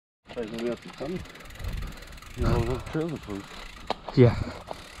Like we have some fun. You know, little trailer food. Yeah.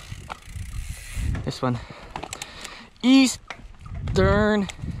 This one. Eastern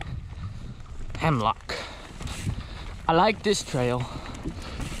Hemlock. I like this trail.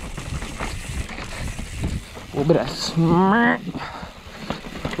 A little bit of smirk.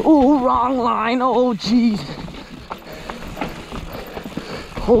 Oh, wrong line. Oh, jeez.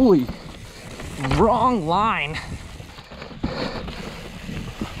 Holy, wrong line.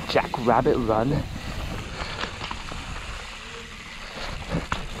 Jackrabbit Run.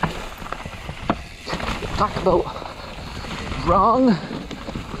 Talk about wrong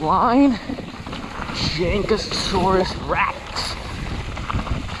line. Jankosaurus Rex.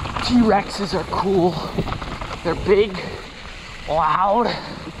 T-Rexes are cool. They're big, loud.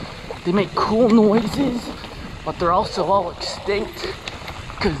 They make cool noises, but they're also all extinct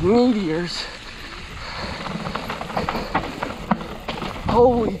because meteors.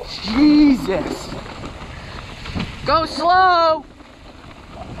 Holy Jesus! Go slow!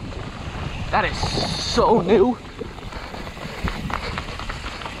 That is so new.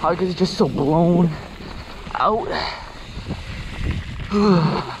 How is it just so blown out?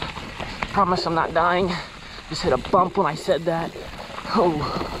 Promise I'm not dying. Just hit a bump when I said that. Oh,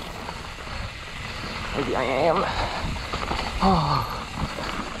 maybe I am. Oh,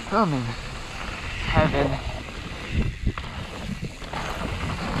 I'm in heaven.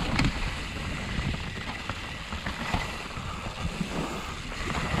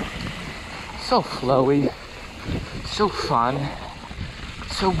 So flowy, so fun,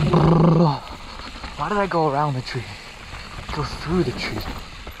 so brrr. Why did I go around the tree? Go through the tree.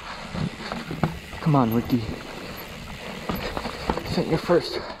 Come on, Ricky. This ain't your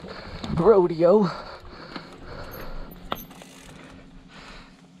first rodeo.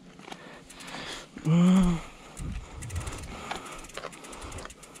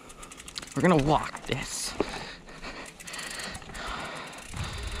 We're gonna walk this.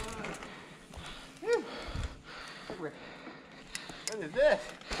 What is this?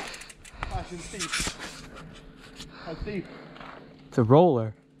 Nice and steep. How steep? It's a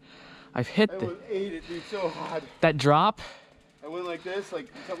roller. I've hit I the. ate it, dude, so hard. That drop? I went like this, like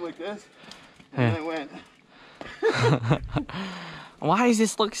something like this, and then I went. Why does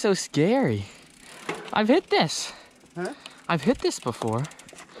this look so scary? I've hit this. Huh? I've hit this before.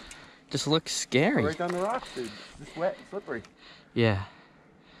 Just looks scary. Right down the rocks, dude. It's wet, slippery. Yeah.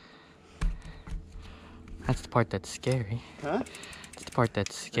 That's the part that's scary. Huh? That's the part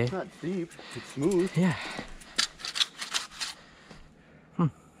that's scary. It's not steep. It's smooth. Yeah.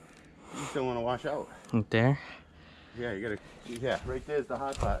 You still want to wash out. Right there. Yeah, you gotta. Yeah, right there's the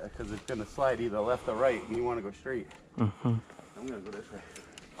hot spot because it's gonna slide either left or right, and you want to go straight. I'm gonna go this way.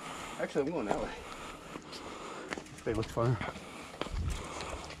 Actually, I'm going that way. This way looks fun.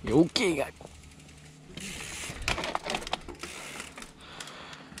 You okay, guy?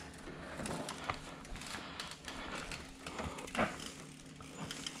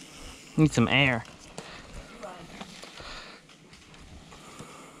 Need some air.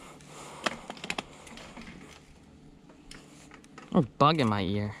 There's a bug in my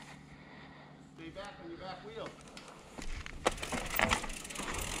ear. Stay back on your back wheel.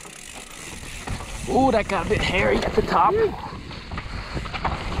 Ooh, that got a bit hairy at the top.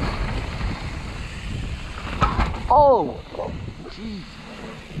 Oh! Jeez.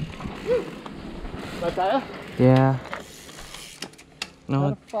 Like that? Yeah. No, How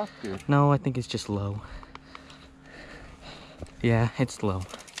the fuck, dude? no, I think it's just low. Yeah, it's low.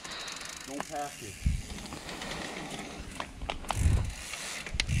 Don't pass it.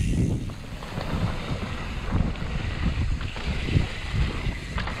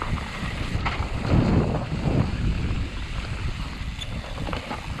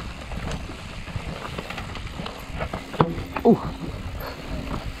 Ooh.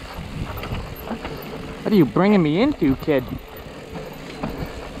 What are you bringing me into, kid?